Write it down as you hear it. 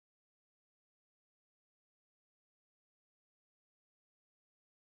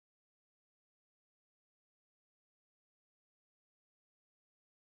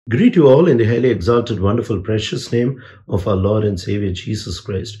Greet you all in the highly exalted, wonderful, precious name of our Lord and Savior Jesus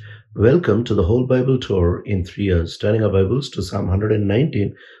Christ. Welcome to the whole Bible tour in 3 years, turning our Bibles to Psalm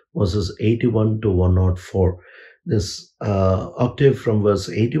 119, verses 81 to 104. This octave from verse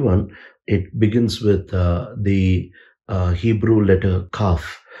 81, it begins with the Hebrew letter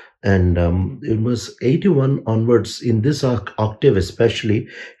Kaf. And in verse 81 onwards, in this octave especially,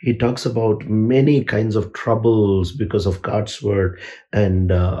 he talks about many kinds of troubles because of God's word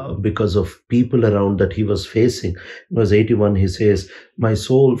and because of people around that he was facing. In verse 81, he says, "My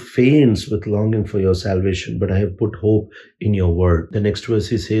soul faints with longing for your salvation, but I have put hope in your word." The next verse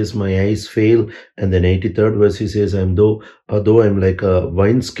he says, "My eyes fail." And then 83rd verse he says, though I'm like a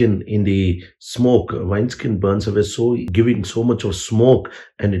wineskin in the smoke. A wineskin burns away, so giving so much of smoke,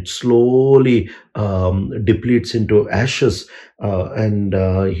 and it slowly depletes into ashes. And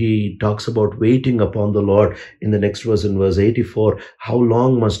he talks about waiting upon the Lord in the next verse, in verse 84. "How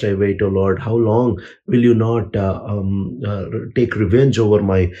long must I wait, O Lord? How long will you not take revenge over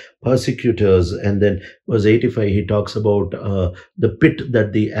my persecutors?" And then verse 85, he talks about the pit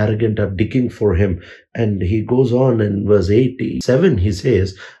that the arrogant are digging for him. And he goes on in verse 87, he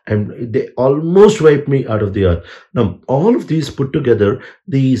says, "And they almost wiped me out of the earth." Now, all of these put together,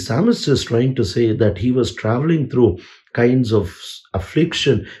 the psalmist is trying to say that he was traveling through kinds of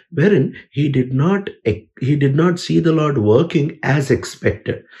affliction wherein he did not see the Lord working as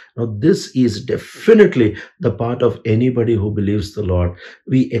expected. Now, this is definitely the part of anybody who believes the Lord.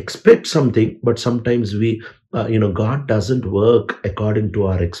 We expect something, but sometimes God doesn't work according to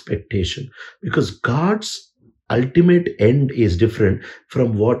our expectation, because God's ultimate end is different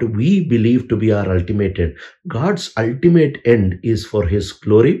from what we believe to be our ultimate end. God's ultimate end is for his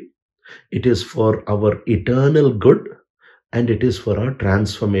glory. It is for our eternal good, and it is for our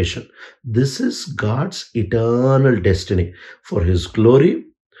transformation. This is God's eternal destiny, for his glory,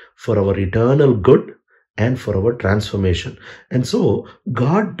 for our eternal good, and for our transformation. And so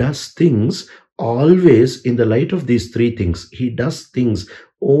God does things always in the light of these three things. He does things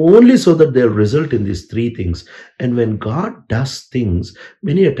only so that they'll result in these three things. And when God does things,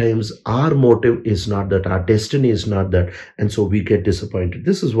 many a times our motive is not that, our destiny is not that, and so we get disappointed.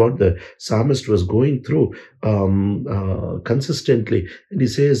 This is what the psalmist was going through consistently. And he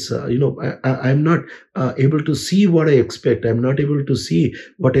says, I'm not able to see what I expect. I'm not able to see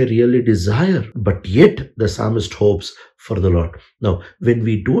what I really desire. But yet the psalmist hopes for the Lord. Now, when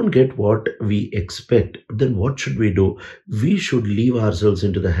we don't get what we expect, then what should we do? We should leave ourselves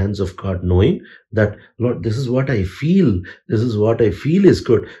into the hands of God, knowing that, Lord, this is what I feel. This is what I feel is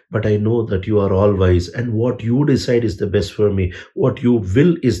good, but I know that you are all wise, and what you decide is the best for me. What you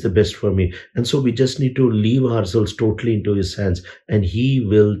will is the best for me. And so we just need to leave ourselves totally into his hands, and he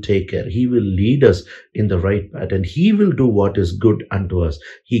will take care. He will lead us in the right path, and he will do what is good unto us.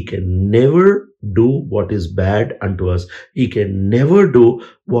 He can never do what is bad unto us. He can never do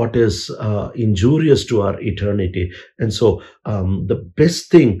what is injurious to our eternity. And so the best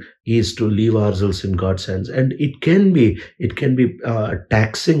thing is to leave ourselves in God's hands. And it can be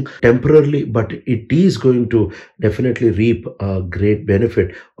taxing temporarily, but it is going to definitely reap a great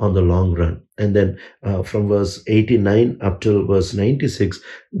benefit on the long run. And then from verse 89 up till verse 96,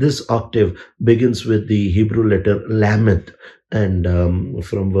 this octave begins with the Hebrew letter Lamed. And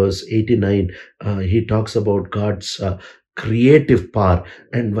from verse 89, he talks about God's creative power.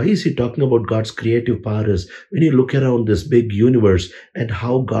 And why is he talking about God's creative power? Is when you look around this big universe and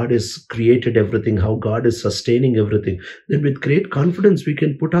how God has created everything, how God is sustaining everything, then with great confidence we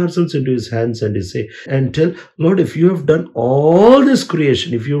can put ourselves into his hands and tell, Lord, if you have done all this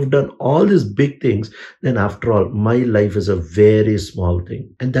creation, if you have done all these big things, then after all, my life is a very small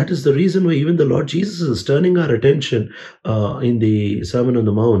thing. And that is the reason why even the Lord Jesus is turning our attention in the Sermon on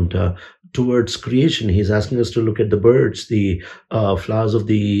the Mount towards creation. He's asking us to look at the birds, the flowers of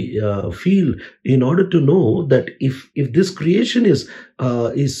the field, in order to know that if this creation is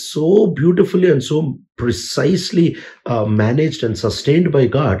so beautifully and so precisely managed and sustained by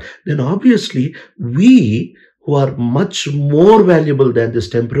God, then obviously we, who are much more valuable than this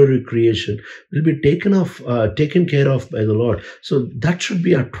temporary creation, will be taken care of by the Lord. So that should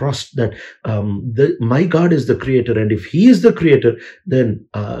be our trust, that my God is the creator, and if he is the creator, then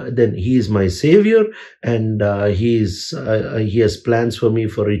he is my savior, and he has plans for me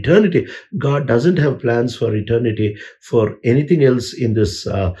for eternity. God doesn't have plans for eternity for anything else in this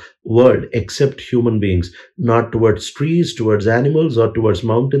world except human beings, not towards trees, towards animals, or towards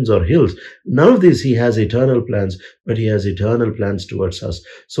mountains or hills. None of this. He has eternal plans, but he has eternal plans towards us.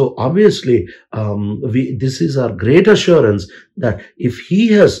 So obviously, this is our great assurance that if he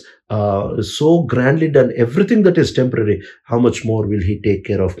has so grandly done everything that is temporary, how much more will he take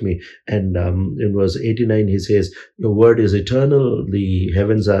care of me? And in verse 89, he says, your word is eternal, the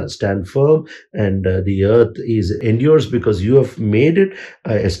heavens stand firm, and the earth is endures because you have made it,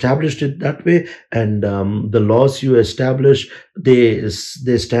 established it that way, and the laws you establish, they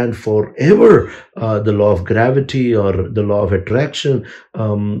stand forever. The law of gravity or the law of attraction,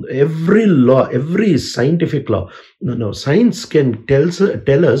 every law, every scientific law. No, science can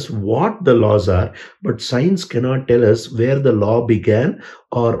tell us what the laws are, but science cannot tell us where the law began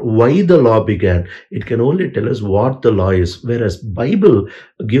or why the law began. It can only tell us what the law is, whereas Bible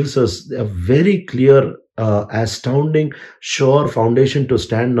gives us a very clear, astounding, sure foundation to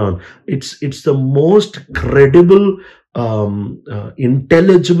stand on. It's the most credible,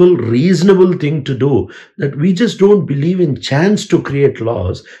 intelligible, reasonable thing to do. That we just don't believe in chance to create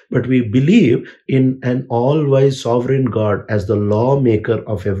laws, but we believe in an all-wise sovereign God as the lawmaker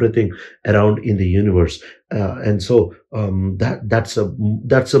of everything around in the universe. And so that's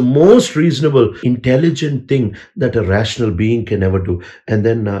a most reasonable, intelligent thing that a rational being can ever do. And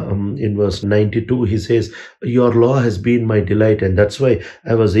then in verse 92, he says, your law has been my delight, and that's why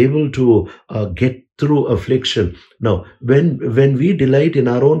I was able to get through affliction. Now, when we delight in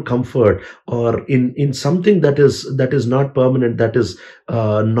our own comfort or in something that is not permanent, that is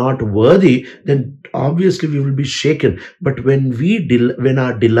not worthy, then obviously we will be shaken. But when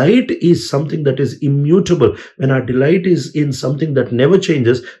our delight is something that is immutable, when our delight is in something that never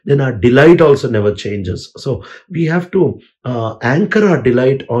changes, then our delight also never changes. So we have to anchor our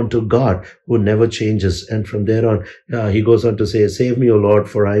delight onto God, who never changes. And from there on, he goes on to say, save me, O Lord,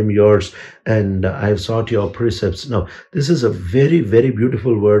 for I am yours, and I have sought your precepts. Now, this is a very, very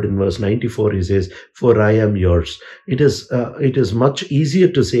beautiful word. In verse 94, he says, for I am yours. It is much easier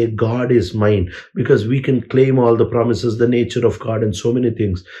to say God is mine, because we can claim all the promises, the nature of God, and so many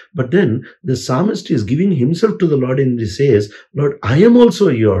things. But then the psalmist is giving himself to the Lord, and he says, Lord, I am also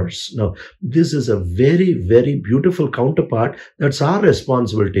yours. Now, this is a very, very beautiful counterpart. That's our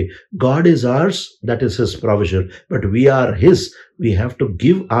responsibility. God is ours, that is his provision, but we are his. We have to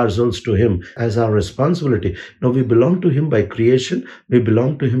give ourselves to him as our responsibility. Now, we belong to him by creation, we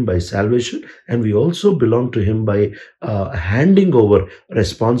belong to him by salvation, and we also belong to him by handing over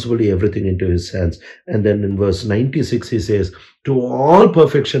responsibly everything into his hands. And then in verse 96, he says, to all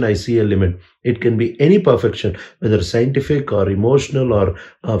perfection I see a limit. It can be any perfection, whether scientific or emotional or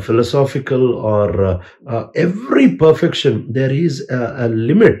philosophical or every perfection. There is a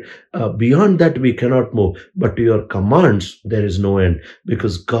limit. Beyond that we cannot move. But to your commands there is no end,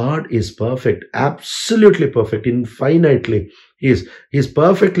 because God is perfect, absolutely perfect, infinitely. He's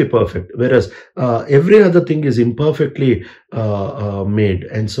perfectly perfect, whereas every other thing is imperfectly made.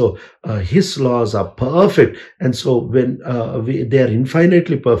 And so his laws are perfect, and so when they are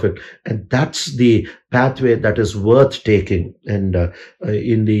infinitely perfect, and that's the pathway that is worth taking. And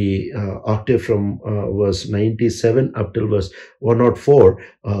in the octave from verse 97 up till verse 104,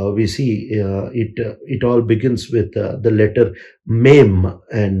 we see it all begins with the letter Mem.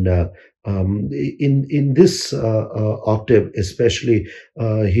 And in this octave especially,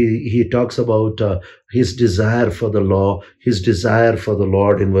 he talks about his desire for the law, his desire for the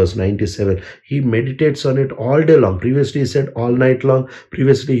Lord. In verse 97, he meditates on it all day long. Previously he said all night long.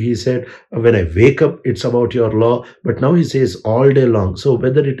 Previously he said when I wake up it's about your law, but now he says all day long. So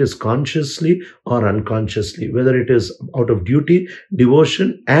whether it is consciously or unconsciously, whether it is out of duty,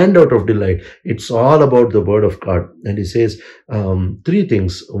 devotion, and out of delight, it's all about the word of God. And he says three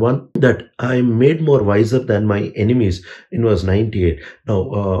things. One, that I am made more wiser than my enemies, in verse 98.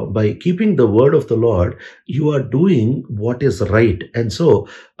 Now, by keeping the word of the Lord, you are doing what is right. And so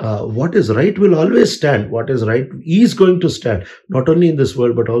what is right will always stand. What is right is going to stand, not only in this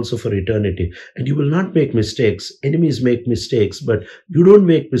world, but also for eternity. And you will not make mistakes. Enemies make mistakes, but you don't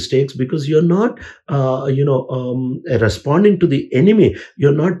make mistakes because you're not, responding to the enemy.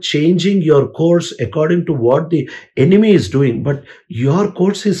 You're not changing your course according to what the enemy is doing, but your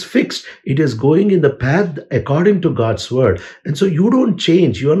course is fixed. It is going in the path according to God's word. And so you don't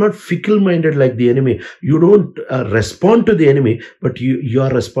change. You are not fickle-minded like the enemy. You don't respond to the enemy, but your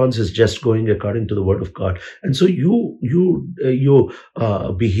response is just going according to the word of God. And so you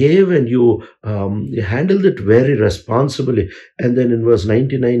behave and you handle it very responsibly. And then in verse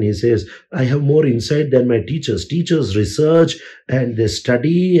 99, he says, I have more insight than my teachers. Teachers research and they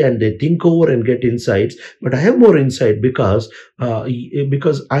study and they think over and get insights, but I have more insight because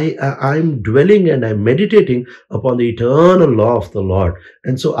I'm dwelling and I'm meditating upon the eternal law of the Lord.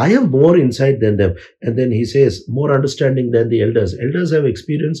 And so I have more insight than them. And then he says, more understanding than the elders. Elders have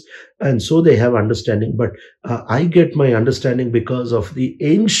experienced experience, and so they have understanding. But I get my understanding because of the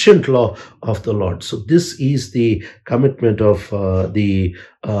ancient law of the Lord. So this is the commitment of the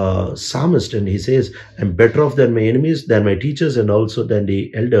psalmist, and he says, I'm better off than my enemies, than my teachers, and also than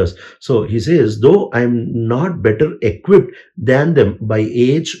the elders. So he says, though I'm not better equipped than them by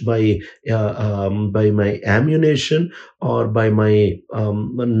age, by my ammunition, or by my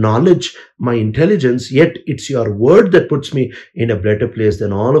knowledge, my intelligence, yet it's your word that puts me in a better place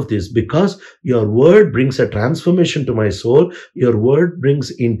than all of this, because your word brings a transformation to my soul, your word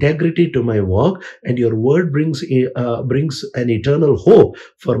brings integrity to my walk, and your word brings an eternal hope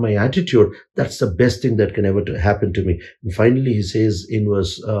for my attitude. That's the best thing that can ever happen to me. And finally, he says in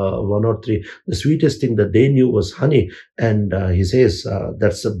verse 1 or 3, the sweetest thing that they knew was honey. And he says,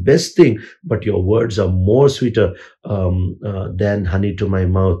 that's the best thing, but your words are more sweeter than honey to my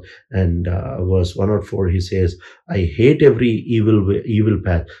mouth. And verse 104, he says, I hate every evil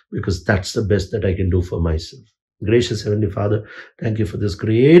path, because that's the best that I can do for myself. Gracious Heavenly Father, thank you for this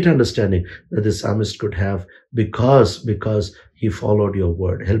great understanding that the psalmist could have, because he followed your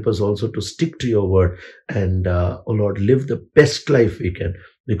word. Help us also to stick to your word and, oh Lord, live the best life we can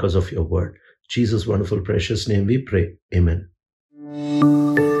because of your word. Jesus' wonderful, precious name we pray. Amen.